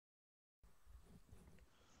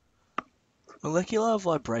Molecular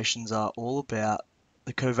vibrations are all about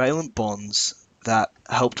the covalent bonds that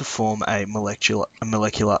help to form a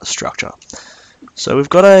molecular structure. So we've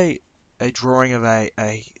got a drawing of a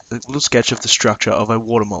little sketch of the structure of a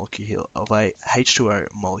water molecule, of a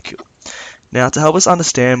H2O molecule. Now, to help us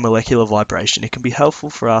understand molecular vibration, it can be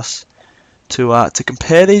helpful for us to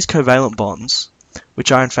compare these covalent bonds,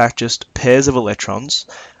 which are in fact just pairs of electrons,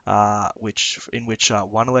 in which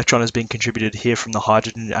one electron has been contributed here from the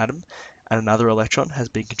hydrogen atom, and another electron has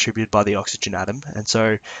been contributed by the oxygen atom, and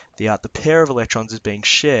so the pair of electrons is being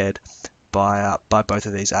shared by both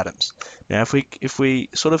of these atoms. Now, if we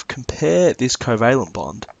sort of compare this covalent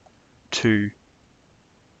bond to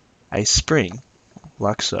a spring,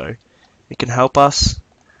 like so, it can help us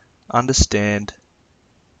understand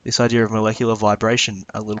this idea of molecular vibration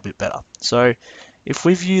a little bit better. So, if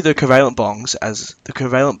we view the covalent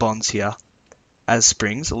bonds here as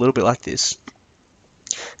springs, a little bit like this,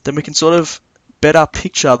 then we can sort of better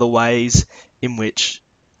picture the ways in which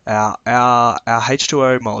our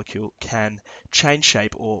H2O molecule can change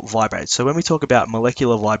shape or vibrate. So when we talk about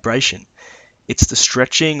molecular vibration, it's the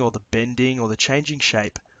stretching or the bending or the changing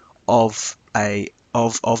shape of the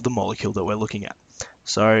molecule that we're looking at.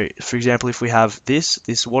 So, for example, if we have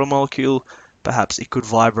this water molecule, perhaps it could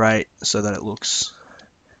vibrate so that it looks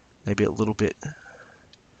maybe a little bit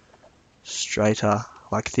straighter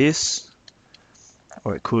like this,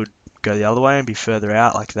 or it could go the other way and be further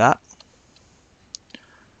out like that.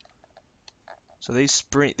 So these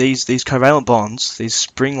covalent bonds, these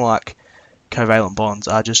spring-like covalent bonds,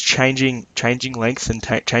 are just changing length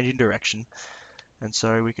and changing direction, and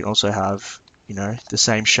so we can also have, the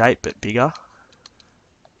same shape but bigger,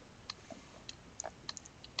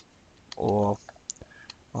 or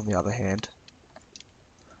on the other hand,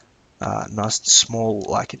 nice and small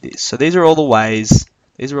like it is. So these are all the ways,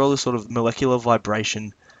 these are all the sort of molecular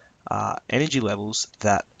vibration energy levels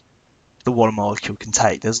that the water molecule can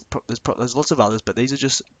take. There's lots of others, but these are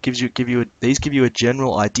just give you a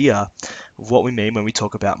general idea of what we mean when we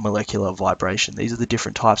talk about molecular vibration. These are the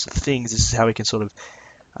different types of things. This is how we can sort of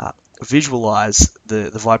visualize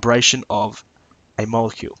the vibration of a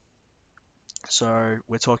molecule. So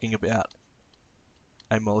we're talking about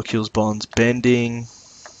a molecule's bonds bending,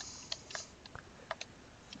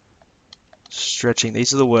 stretching.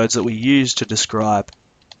 These are the words that we use to describe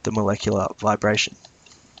the molecular vibration.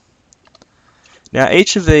 Now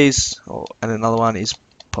each of these, and another one is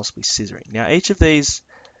possibly scissoring. Now each of these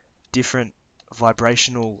different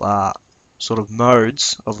vibrational sort of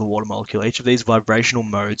modes of the water molecule, each of these vibrational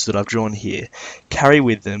modes that I've drawn here, carry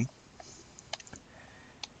with them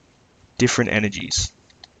different energies.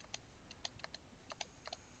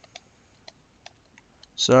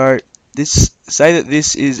 So say that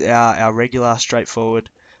this is our regular, straightforward,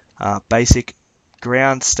 basic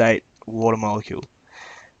ground state water molecule.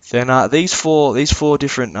 Then these four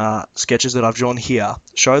different sketches that I've drawn here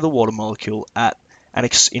show the water molecule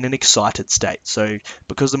in an excited state. So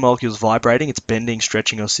because the molecule is vibrating, it's bending,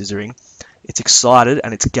 stretching, or scissoring, it's excited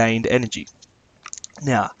and it's gained energy.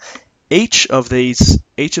 Now, each of these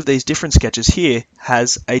different sketches here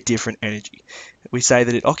has a different energy. We say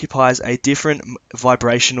that it occupies a different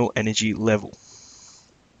vibrational energy level.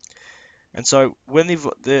 And so when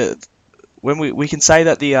we can say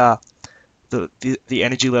that the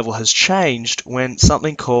energy level has changed when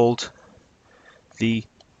something called the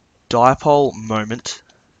dipole moment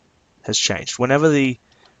has changed. Whenever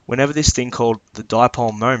this thing called the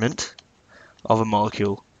dipole moment of a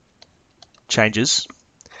molecule changes,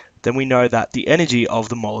 then we know that the energy of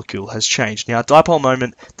the molecule has changed. Now, dipole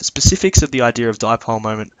moment, the specifics of the idea of dipole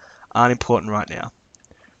moment aren't important right now.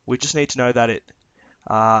 We just need to know that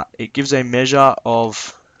it gives a measure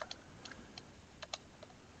of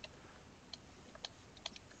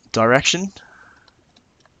direction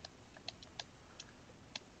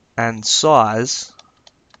and size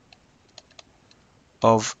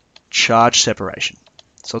of charge separation.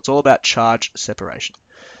 So it's all about charge separation.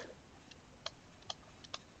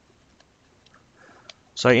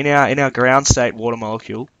 So in our ground state water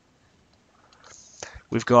molecule,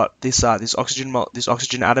 we've got this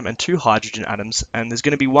oxygen atom and two hydrogen atoms, and there's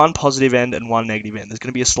going to be one positive end and one negative end. There's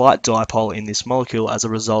going to be a slight dipole in this molecule as a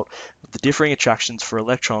result of the differing attractions for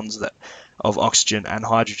electrons of oxygen and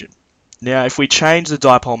hydrogen. Now, if we change the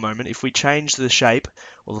dipole moment, if we change the shape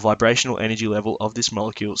or the vibrational energy level of this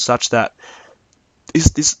molecule such that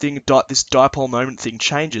this dipole moment thing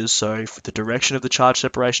changes, so if the direction of the charge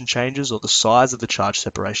separation changes or the size of the charge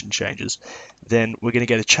separation changes, then we're going to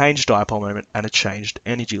get a changed dipole moment and a changed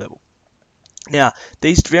energy level. Now,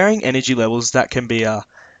 these varying energy levels that can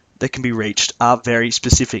be reached are very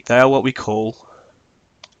specific. They are what we call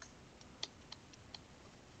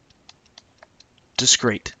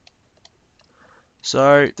discrete.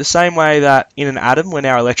 So the same way that in an atom, when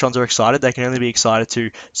our electrons are excited, they can only be excited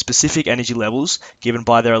to specific energy levels given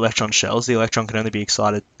by their electron shells. The electron can only be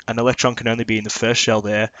excited, an electron can only be in the first shell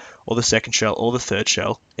there, or the second shell, or the third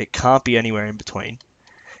shell. It can't be anywhere in between.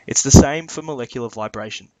 It's the same for molecular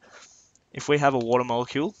vibration. If we have a water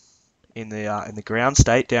molecule in the ground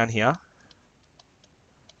state down here,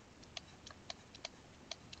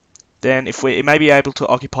 then it may be able to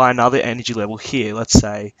occupy another energy level here. Let's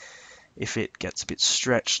say if it gets a bit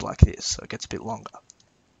stretched like this, so it gets a bit longer.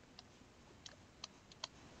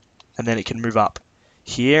 And then it can move up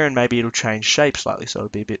here, and maybe it'll change shape slightly, so it'll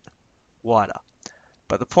be a bit wider.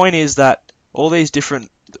 But the point is that all these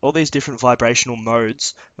different vibrational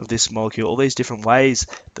modes of this molecule, all these different ways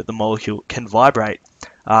that the molecule can vibrate,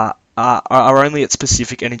 are only at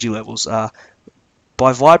specific energy levels.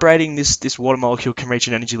 By vibrating, this water molecule can reach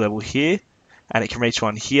an energy level here, and it can reach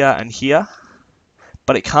one here and here,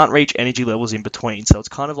 but it can't reach energy levels in between. So it's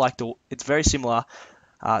kind of like it's very similar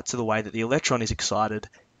to the way that the electron is excited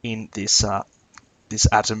in this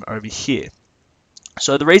atom over here.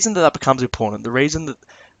 So the reason that becomes important, the reason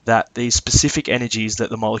that these specific energies that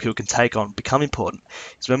the molecule can take on become important,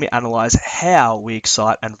 is when we analyze how we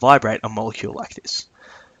excite and vibrate a molecule like this.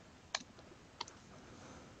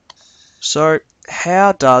 So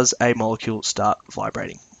how does a molecule start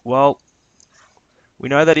vibrating? Well, we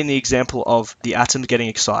know that in the example of the atom getting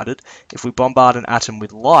excited, if we bombard an atom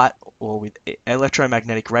with light or with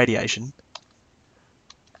electromagnetic radiation,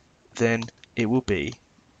 then it will be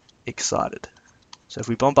excited. So if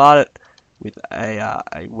we bombard it with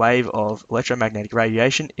a wave of electromagnetic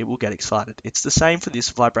radiation, it will get excited. It's the same for this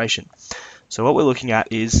vibration. So what we're looking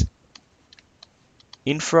at is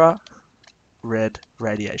infra-red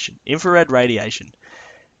radiation. Infrared radiation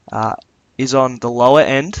is on the lower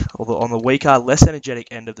end, or on the weaker, less energetic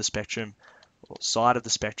end of the spectrum, or side of the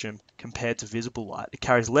spectrum, compared to visible light. It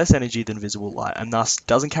carries less energy than visible light, and thus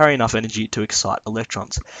doesn't carry enough energy to excite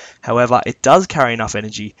electrons. However, it does carry enough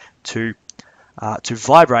energy to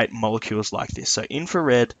vibrate molecules like this. So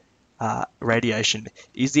infrared radiation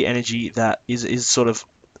is the energy that is sort of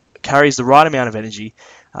carries the right amount of energy,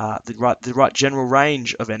 the right general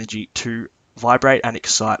range of energy to vibrate and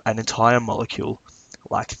excite an entire molecule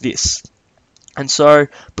like this. And so,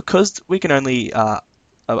 because we can only a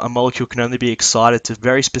molecule can only be excited to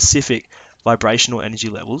very specific vibrational energy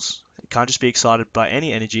levels, it can't just be excited by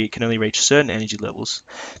any energy, it can only reach certain energy levels.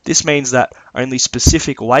 This means that only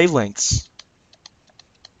specific wavelengths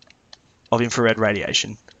of infrared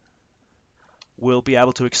radiation will be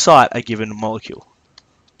able to excite a given molecule.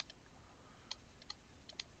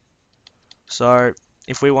 So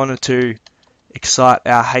if we wanted to excite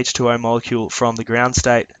our H2O molecule from the ground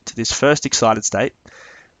state to this first excited state,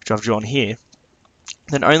 which I've drawn here,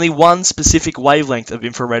 then only one specific wavelength of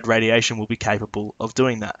infrared radiation will be capable of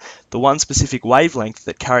doing that. The one specific wavelength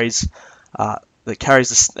that carries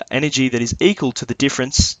this energy that is equal to the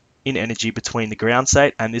difference in energy between the ground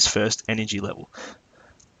state and this first energy level.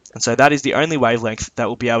 And so that is the only wavelength that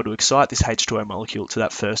will be able to excite this H2O molecule to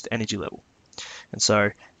that first energy level. And so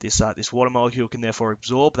this water molecule can therefore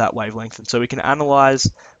absorb that wavelength. And so we can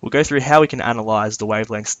analyze, we'll go through how we can analyze the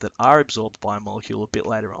wavelengths that are absorbed by a molecule a bit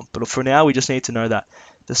later on. But for now, we just need to know that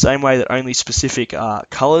the same way that only specific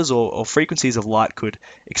colors or frequencies of light could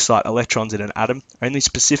excite electrons in an atom, only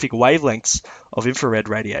specific wavelengths of infrared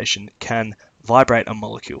radiation can vibrate a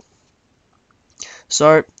molecule.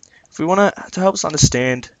 So if we want to help us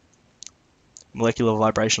understand molecular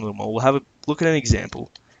vibration a little more, we'll have a look at an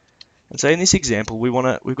example. And so in this example, we've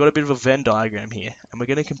got a bit of a Venn diagram here, and we're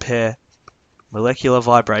going to compare molecular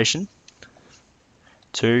vibration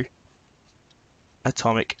to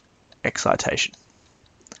atomic excitation.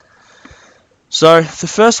 So the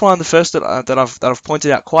first that I've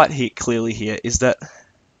pointed out quite clearly here is that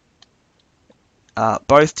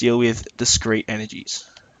both deal with discrete energies.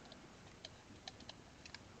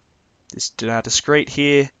 This discrete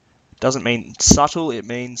here doesn't mean subtle, it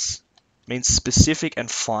means specific and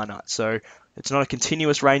finite. So it's not a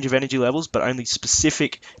continuous range of energy levels, but only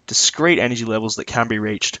specific discrete energy levels that can be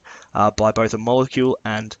reached by both a molecule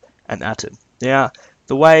and an atom. Now,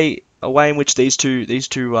 a way in which these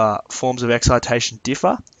two forms of excitation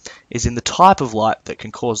differ is in the type of light that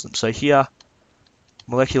can cause them. So here,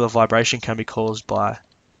 molecular vibration can be caused by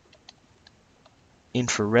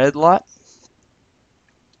infrared light,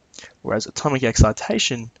 whereas atomic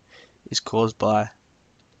excitation is caused by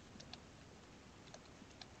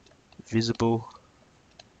visible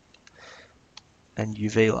and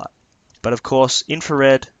UV light. But of course,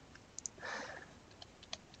 infrared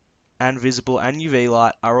and visible and UV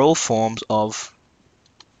light are all forms of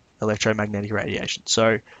electromagnetic radiation.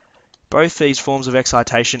 So both these forms of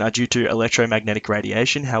excitation are due to electromagnetic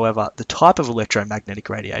radiation. However, the type of electromagnetic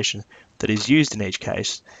radiation that is used in each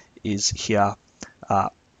case is here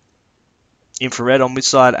infrared on this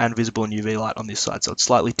side and visible and UV light on this side. So it's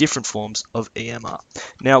slightly different forms of EMR.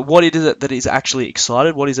 Now, what is it that is actually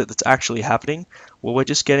excited? What is it that's actually happening? Well, we're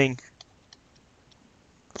just getting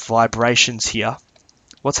vibrations here.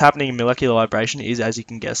 What's happening in molecular vibration is, as you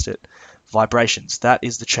can guess it, vibrations. That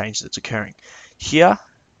is the change that's occurring. Here,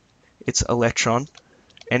 it's electron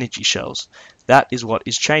energy shells. That is what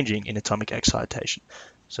is changing in atomic excitation.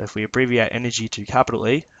 So if we abbreviate energy to capital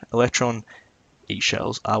E, electron E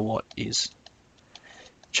shells are what is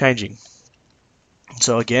changing.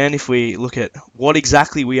 So again, if we look at what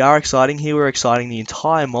exactly we are exciting here, we're exciting the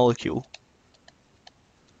entire molecule.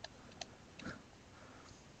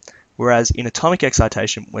 Whereas in atomic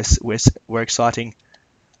excitation, we're exciting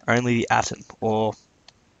only the atom, or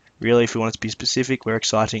really, if we want to be specific, we're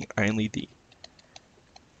exciting only the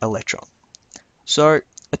electron. So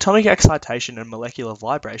atomic excitation and molecular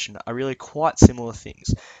vibration are really quite similar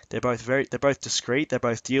things. They're both discrete. They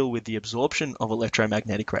both deal with the absorption of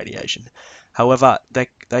electromagnetic radiation. However,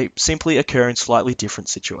 they simply occur in slightly different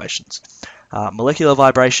situations. Molecular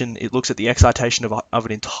vibration, it looks at the excitation of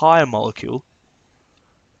an entire molecule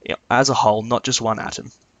as a whole, not just one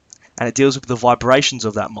atom. And it deals with the vibrations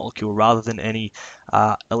of that molecule rather than any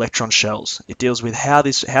electron shells. It deals with how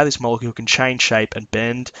this molecule can change shape and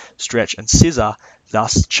bend, stretch, and scissor,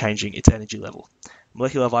 thus changing its energy level.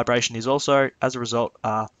 Molecular vibration is also, as a result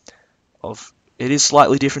it is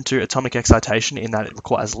slightly different to atomic excitation in that it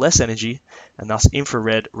requires less energy, and thus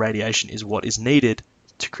infrared radiation is what is needed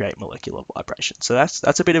to create molecular vibration. So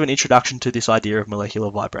that's a bit of an introduction to this idea of molecular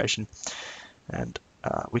vibration. And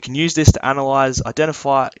we can use this to analyze,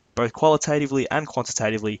 identify both qualitatively and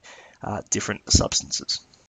quantitatively different substances.